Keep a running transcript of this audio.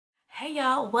Hey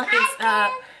y'all, what is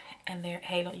up? And there,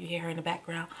 Halo, you hear her in the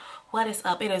background. What is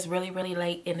up? It is really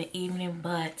late in the evening,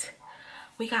 but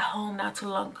we got home not too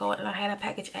long ago and I had a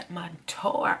package at my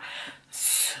door.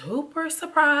 Super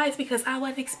surprised because I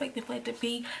wasn't expecting for it to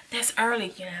be this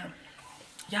early, you know.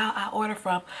 Y'all, I ordered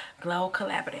from Glow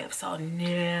Collaborative. So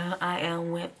now I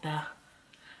am with the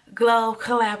Glow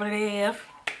Collaborative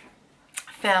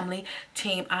family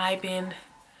team. I've been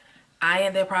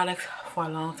eyeing their products for a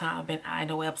long time. I've been eyeing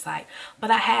the website, but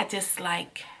I had just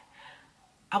like,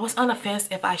 I was on the fence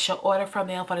if I should order from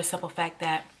them for the simple fact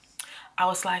that I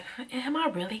was like, am I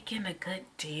really getting a good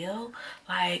deal?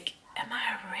 Like,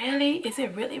 is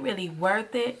it really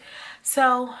worth it?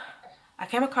 So I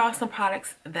came across some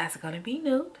products that's gonna be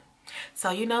nude. So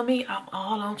you know me, I'm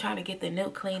all on trying to get the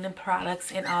nude cleaning products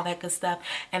and all that good stuff.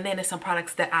 And then there's some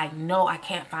products that I know I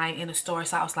can't find in the store.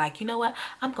 So I was like, you know what?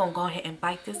 I'm gonna go ahead and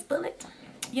bite this bullet.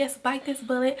 Yes, bite this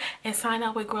bullet and sign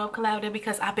up with Grove Collaborative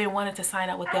because I've been wanting to sign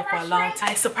up with them for a long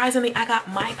time. Surprisingly, I got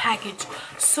my package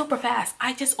super fast.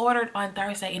 I just ordered on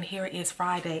Thursday and here it is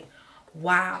Friday.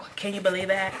 Wow, can you believe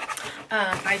that?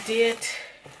 I did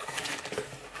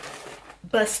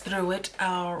bust through it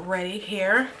already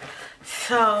here.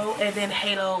 So, and then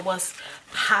Halo was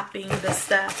popping the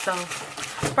stuff. So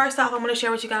first off, I'm going to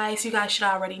share with you guys should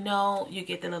already know, you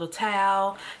get the little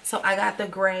towel. So I got the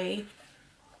gray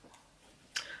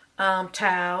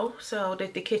towel, so the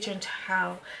kitchen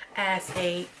towel, as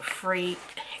a free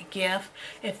gift.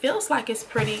 It feels like it's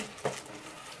pretty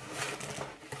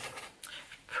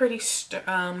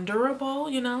durable,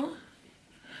 you know,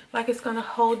 like it's gonna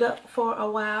hold up for a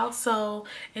while, so,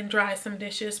 and dry some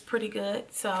dishes pretty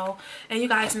good. So, and you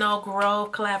guys know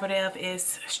Grove Collaborative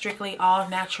is strictly all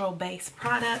natural based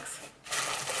products.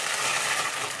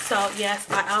 So yes,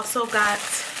 I also got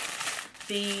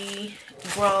the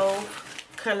Grove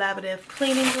Collaborative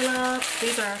cleaning gloves.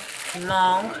 These are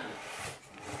long,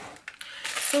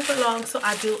 super long, so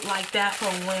I do like that for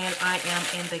when I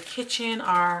am in the kitchen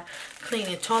or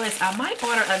cleaning toilets. I might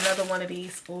order another one of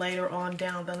these later on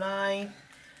down the line.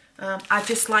 I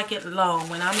just like it long.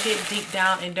 When I'm getting deep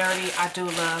down and dirty, I do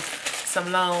love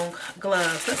some long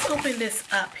gloves. Let's open this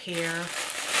up here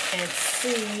and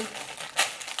see.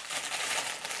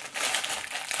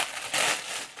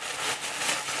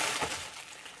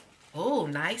 Oh,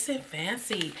 nice and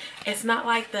fancy. It's not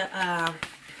like the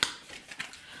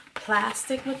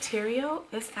plastic material.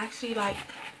 It's actually like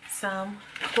some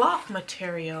cloth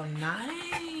material.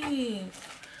 Nice.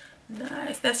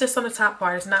 That's just on the top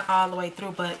part. It's not all the way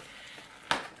through, but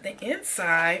the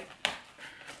inside,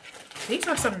 these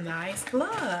are some nice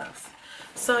gloves.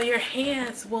 So your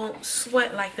hands won't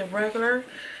sweat like the regular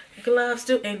gloves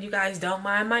do. And you guys don't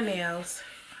mind my nails.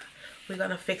 We're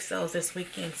gonna fix those this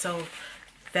weekend. So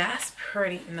that's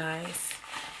pretty nice.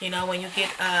 You know, when you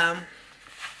get oh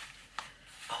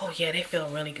yeah, they feel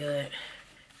really good.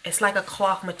 It's like a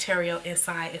cloth material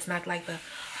inside. It's not like the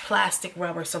plastic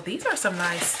rubber. So these are some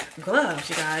nice gloves,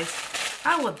 you guys.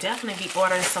 I will definitely be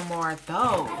ordering some more of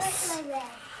those.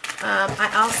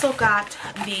 I also got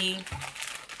the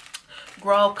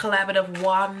Grove Collaborative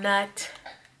Walnut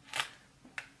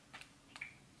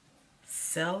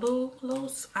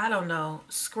Cellulose, I don't know,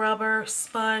 scrubber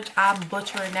sponge. I'm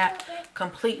butchering that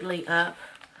completely up.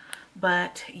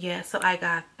 But yeah, so I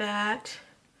got that.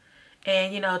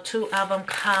 And you know, 2 of them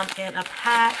come in a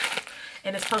pack,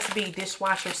 and it's supposed to be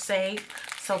dishwasher safe,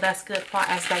 so that's good for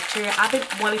as bacteria. I've been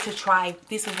wanting to try,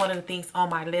 this is one of the things on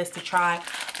my list to try,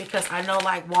 because I know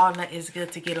like walnut is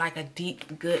good to get like a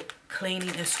deep good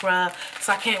cleaning and scrub.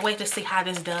 So I can't wait to see how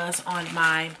this does on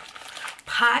my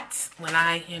pots when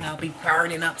I, you know, be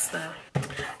burning up stuff.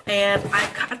 And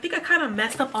I think I kind of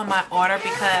messed up on my order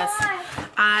because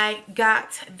I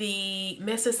got the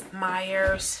Mrs.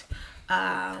 Meyers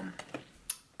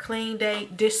Clean Day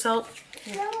dish soap.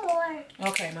 No more.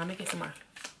 Okay, mommy, get some more.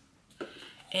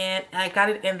 And I got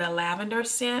it in the lavender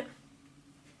scent.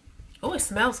 Oh, it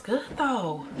smells good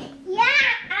though. Yeah,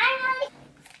 I want.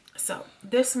 So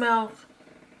this smells.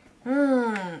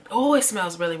 Oh, it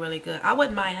smells really good. I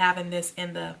wouldn't mind having this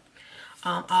in the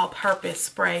all-purpose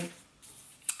spray.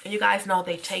 And you guys know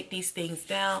they take these things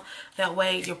down. That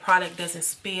way your product doesn't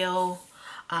spill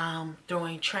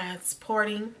during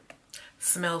transporting.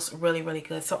 Smells really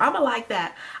good. So I'm gonna like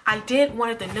that. I did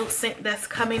one of the new scent that's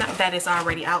coming up that is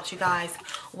already out, you guys,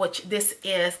 which this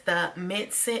is the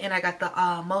mint scent, and I got the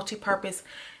multi-purpose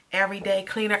everyday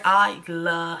cleaner. I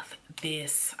love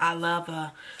this. I love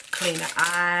a cleaner.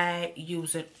 I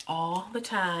use it all the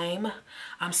time.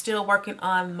 I'm still working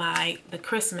on the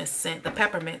Christmas scent, the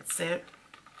peppermint scent.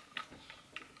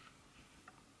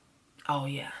 Oh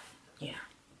yeah.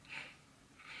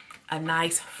 a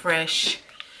nice, fresh,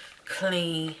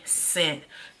 clean scent.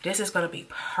 This is going to be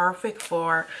perfect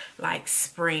for like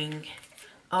spring.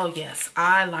 Oh yes,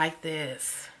 I like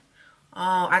this.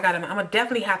 Oh, I'm gonna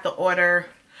definitely have to order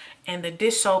and the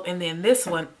dish soap and then this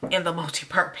one in the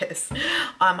multi-purpose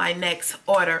on my next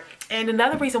order. And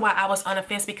another reason why I was on the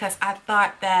fence, because I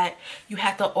thought that you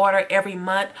had to order every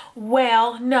month.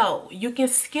 Well, no, you can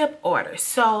skip orders.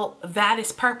 So that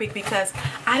is perfect, because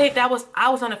I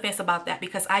was on the fence about that,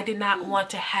 because I did not want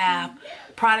to have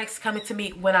products coming to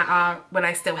me when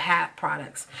I still have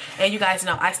products. And you guys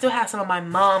know I still have some of my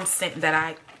mom's scent that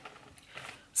I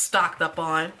stocked up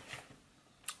on,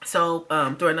 so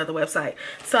through another website.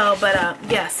 So but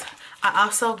yes, I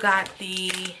also got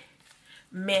the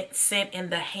mint scent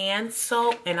in the hand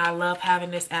soap, and I love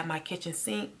having this at my kitchen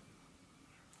sink.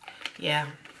 Yeah,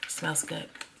 smells good.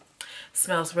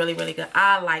 Smells really, really good.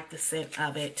 I like the scent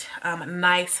of it.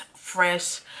 Nice,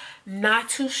 fresh, not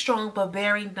too strong, but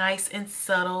very nice and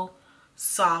subtle,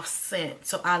 soft scent.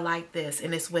 So I like this,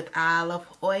 and it's with olive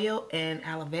oil and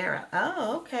aloe vera.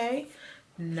 Oh, okay.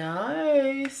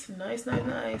 Nice, nice, nice,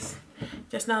 nice.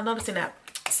 Just now noticing that.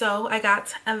 So I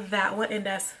got that one, and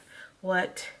that's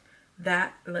what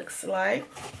that looks like.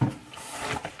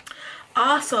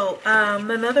 Also,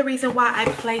 another reason why I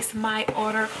placed my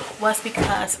order was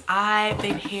because I've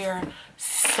been hearing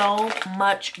so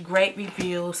much great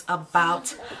reviews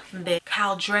about the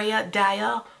Caldrea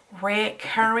Dia Red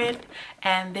Currant,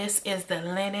 and this is the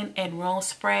linen and room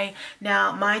spray.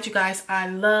 Now, mind you guys, I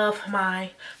love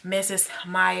my Mrs.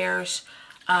 Meyers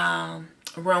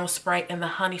room spray, and the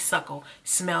honeysuckle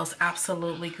smells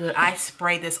absolutely good. I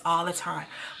spray this all the time,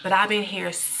 but I've been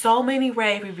hearing so many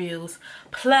rave reviews,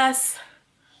 plus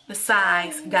the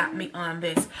size got me on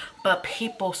this, but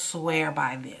people swear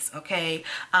by this. Okay,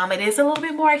 it is a little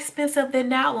bit more expensive than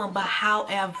that one, but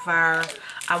however,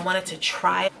 I wanted to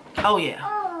try it. Oh yeah,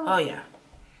 oh yeah,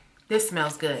 this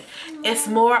smells good. It's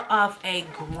more of a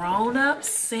grown-up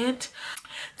scent.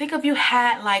 Think if you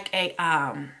had like a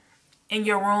in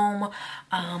your room,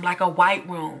 like a white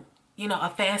room, you know, a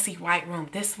fancy white room.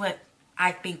 This is what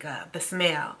I think of, the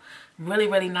smell. Really,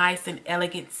 really nice and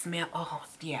elegant smell. Oh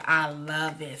yeah, I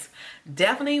love this.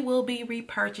 Definitely will be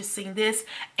repurchasing this.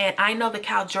 And I know the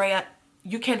Caldrea,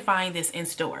 you can find this in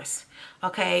stores.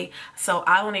 Okay, so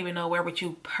I don't even know where would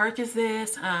you purchase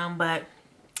this, but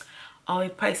only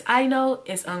place I know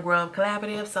is on Grove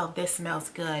Collaborative. So this smells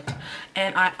good.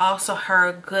 And I also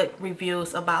heard good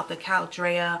reviews about the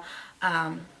Caldrea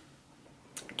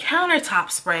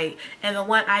countertop spray, and the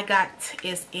one I got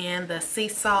is in the sea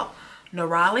salt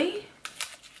neroli.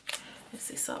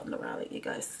 Sea salt neroli, you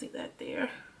guys see that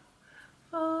there?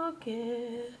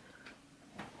 Okay.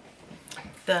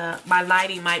 My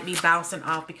lighting might be bouncing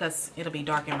off because it'll be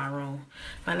dark in my room,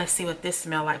 but let's see what this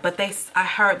smells like. But I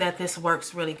heard that this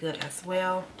works really good as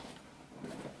well.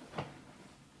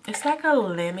 It's like a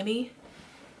lemony,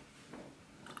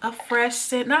 a fresh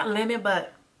scent, not lemon,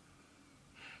 but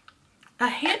a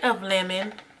hint of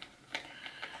lemon,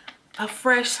 a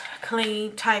fresh,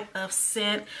 clean type of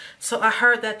scent. So I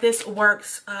heard that this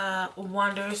works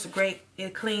wonders. Great,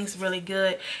 it cleans really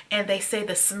good, and they say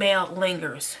the smell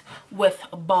lingers with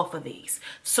both of these.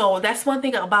 So that's one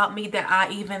thing about me that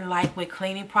I even like with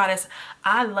cleaning products.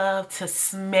 I love to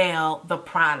smell the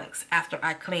products after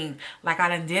I clean. Like I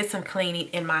done did some cleaning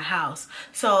in my house,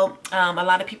 so a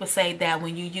lot of people say that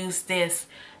when you use this,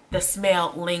 the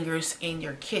smell lingers in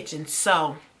your kitchen.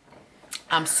 So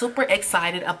I'm super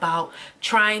excited about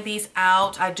trying these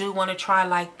out. I do want to try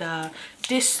like the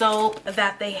dish soap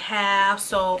that they have,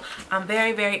 so I'm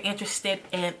very, very interested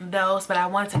in those. But I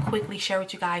wanted to quickly share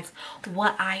with you guys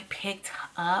what I picked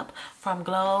up from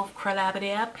Grove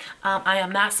Collaborative. I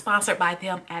am not sponsored by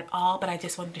them at all, but I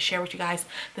just wanted to share with you guys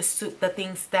the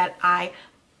things that I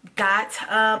got,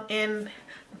 and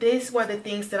these were the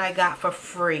things that I got for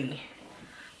free.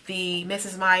 The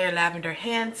Mrs. Meyers lavender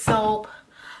hand soap,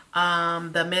 the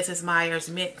Mrs. Meyers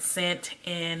mint scent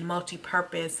and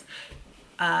multi-purpose,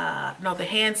 the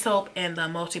hand soap and the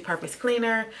multi-purpose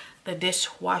cleaner, the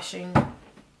dishwashing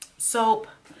soap,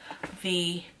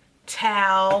 the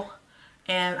towel,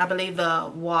 and I believe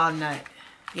the walnut,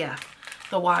 yeah,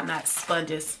 the walnut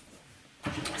sponges.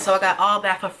 So I got all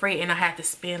that for free, and I had to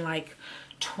spend like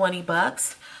 20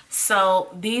 bucks.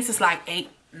 So these is like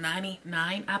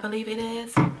 $8.99, I believe it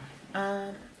is.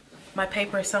 My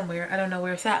paper is somewhere, I don't know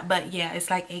where it's at, but yeah, it's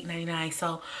like $8.99,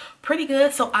 so pretty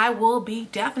good. So I will be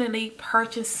definitely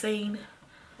purchasing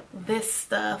this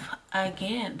stuff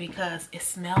again because it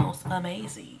smells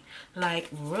amazing, like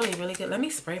really, really good. Let me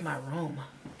spray my room.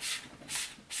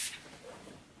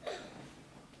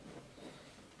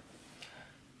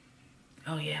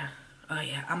 Oh yeah, Oh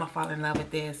yeah, I'm gonna fall in love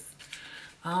with this.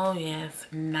 Oh yes,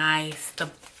 nice.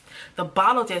 The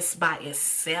bottle just by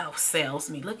itself sells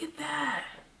me. Look at that.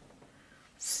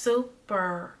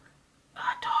 Super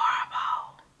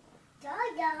adorable.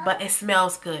 But it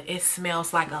smells good. It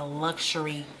smells like a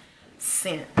luxury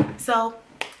scent. So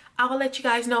I will let you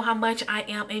guys know how much I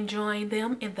am enjoying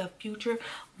them in the future,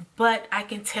 but I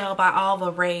can tell by all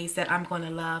the rays that I'm going to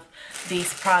love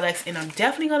these products, and I'm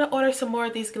definitely going to order some more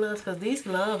of these gloves because these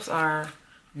gloves are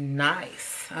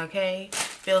nice. Okay,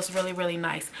 feels really, really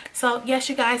nice. So yes,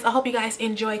 you guys, I hope you guys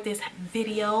enjoyed this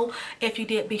video. If you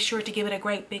did, be sure to give it a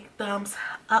great big thumbs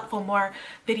up for more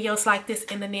videos like this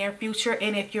in the near future.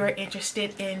 And if you're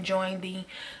interested in joining the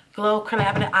Glow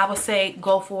Collaborative, I would say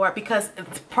go for it, because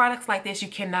products like this you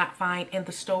cannot find in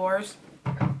the stores.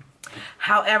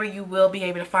 However, you will be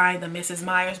able to find the Mrs.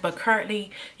 Meyers, but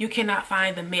currently you cannot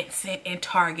find the mint scent in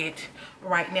Target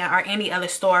right now, or any other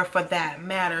store for that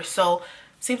matter. So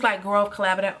seems like Grove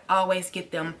Collaborative always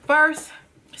get them first.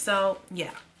 So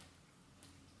yeah,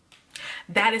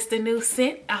 that is the new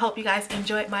scent. I hope you guys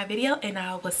enjoyed my video, and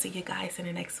I will see you guys in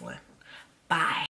the next one. Bye.